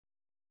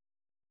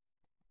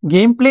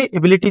Gameplay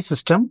Ability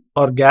System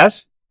or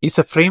GAS is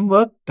a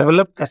framework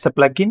developed as a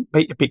plugin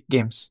by Epic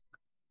Games.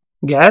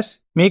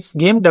 GAS makes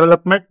game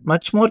development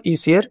much more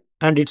easier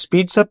and it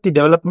speeds up the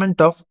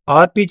development of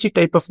RPG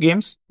type of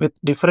games with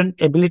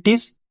different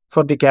abilities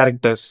for the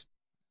characters.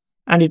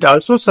 And it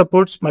also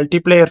supports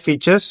multiplayer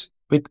features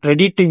with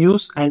ready to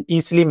use and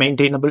easily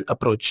maintainable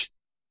approach.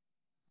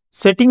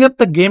 Setting up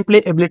the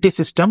gameplay ability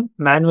system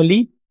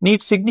manually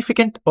needs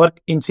significant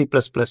work in C++.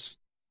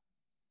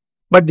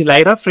 But the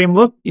Lyra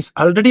framework is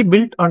already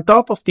built on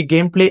top of the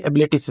gameplay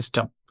ability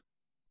system.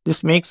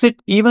 This makes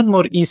it even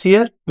more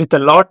easier with a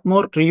lot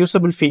more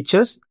reusable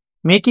features,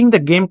 making the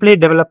gameplay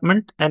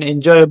development an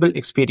enjoyable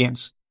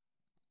experience.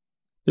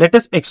 Let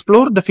us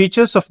explore the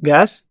features of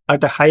GAS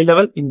at a high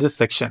level in this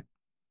section.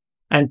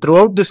 And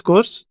throughout this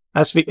course,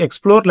 as we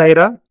explore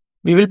Lyra,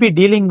 we will be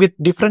dealing with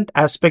different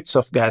aspects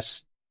of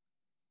GAS.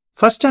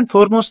 First and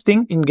foremost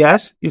thing in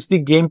GAS is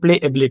the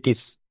gameplay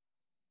abilities.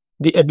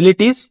 The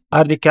abilities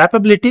are the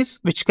capabilities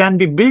which can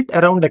be built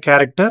around a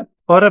character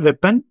or a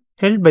weapon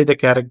held by the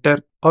character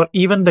or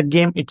even the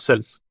game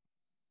itself.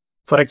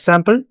 For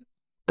example,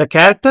 the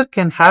character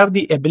can have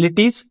the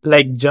abilities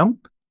like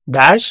jump,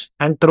 dash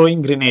and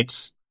throwing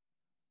grenades.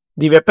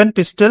 The weapon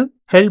pistol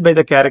held by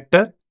the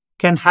character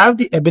can have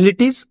the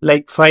abilities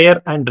like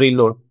fire and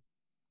reload.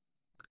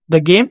 The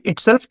game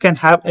itself can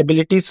have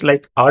abilities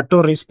like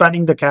auto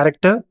respawning the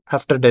character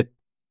after death.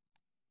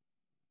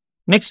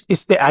 Next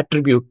is the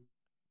attribute.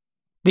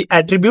 The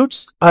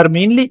attributes are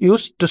mainly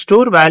used to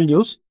store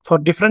values for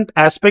different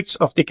aspects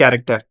of the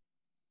character.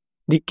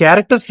 The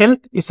character health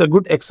is a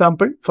good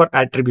example for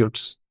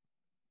attributes.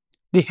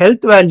 The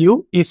health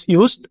value is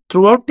used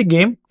throughout the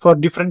game for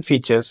different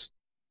features.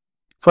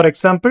 For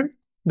example,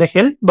 the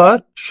health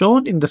bar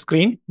shown in the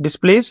screen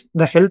displays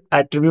the health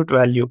attribute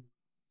value.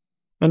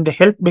 When the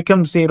health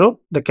becomes 0,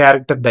 the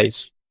character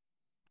dies.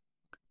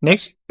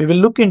 Next, we will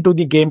look into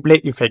the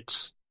gameplay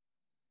effects.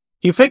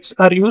 Effects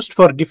are used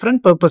for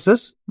different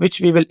purposes which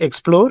we will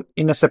explore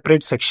in a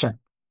separate section.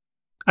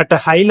 At a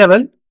high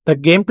level, the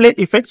gameplay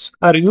effects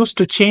are used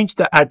to change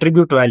the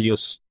attribute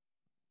values.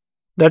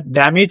 The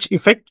damage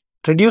effect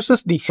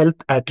reduces the health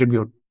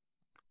attribute.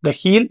 The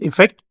heal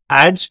effect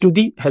adds to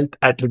the health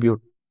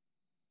attribute.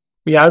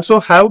 We also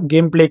have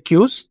gameplay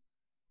cues.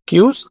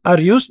 Cues are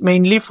used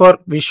mainly for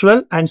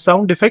visual and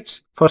sound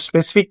effects for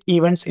specific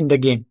events in the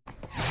game.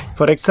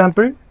 For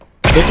example,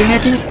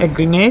 detonating a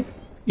grenade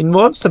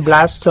involves a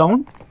blast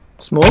sound,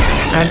 smoke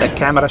and a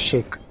camera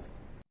shake.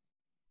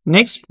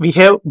 Next, we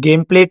have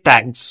gameplay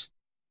tags.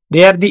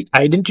 They are the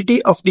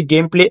identity of the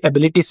gameplay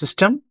ability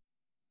system.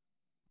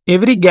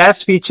 Every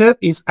GAS feature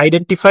is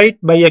identified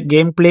by a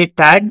gameplay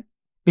tag,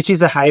 which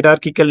is a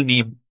hierarchical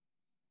name.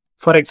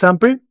 For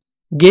example,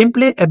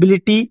 gameplay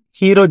ability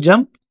hero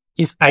jump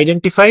is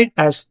identified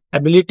as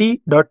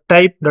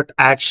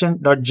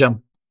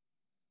ability.type.action.jump.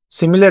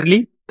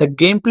 Similarly, the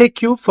gameplay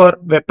cue for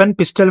weapon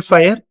pistol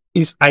fire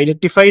is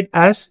identified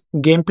as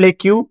gameplay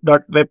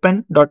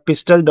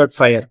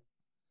cue.weapon.pistol.fire.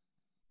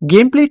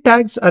 Gameplay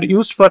tags are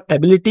used for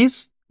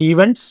abilities,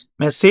 events,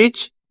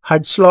 message,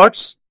 HUD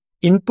slots,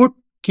 input,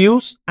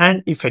 cues,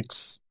 and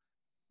effects.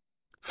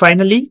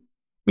 Finally,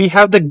 we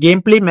have the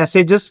gameplay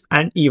messages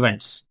and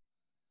events.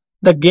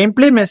 The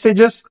gameplay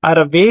messages are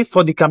a way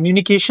for the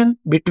communication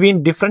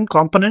between different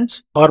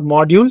components or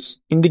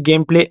modules in the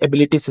gameplay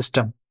ability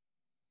system.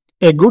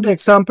 A good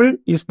example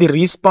is the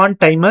respawn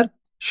timer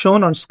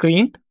shown on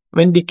screen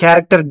when the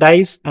character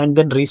dies and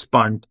then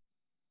respawned.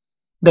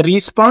 The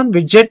respawn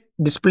widget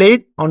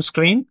displayed on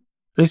screen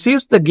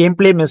receives the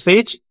gameplay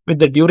message with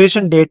the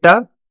duration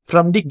data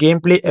from the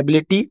gameplay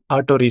ability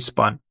auto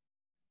respawn.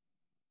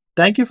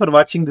 Thank you for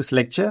watching this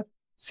lecture.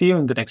 See you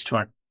in the next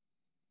one.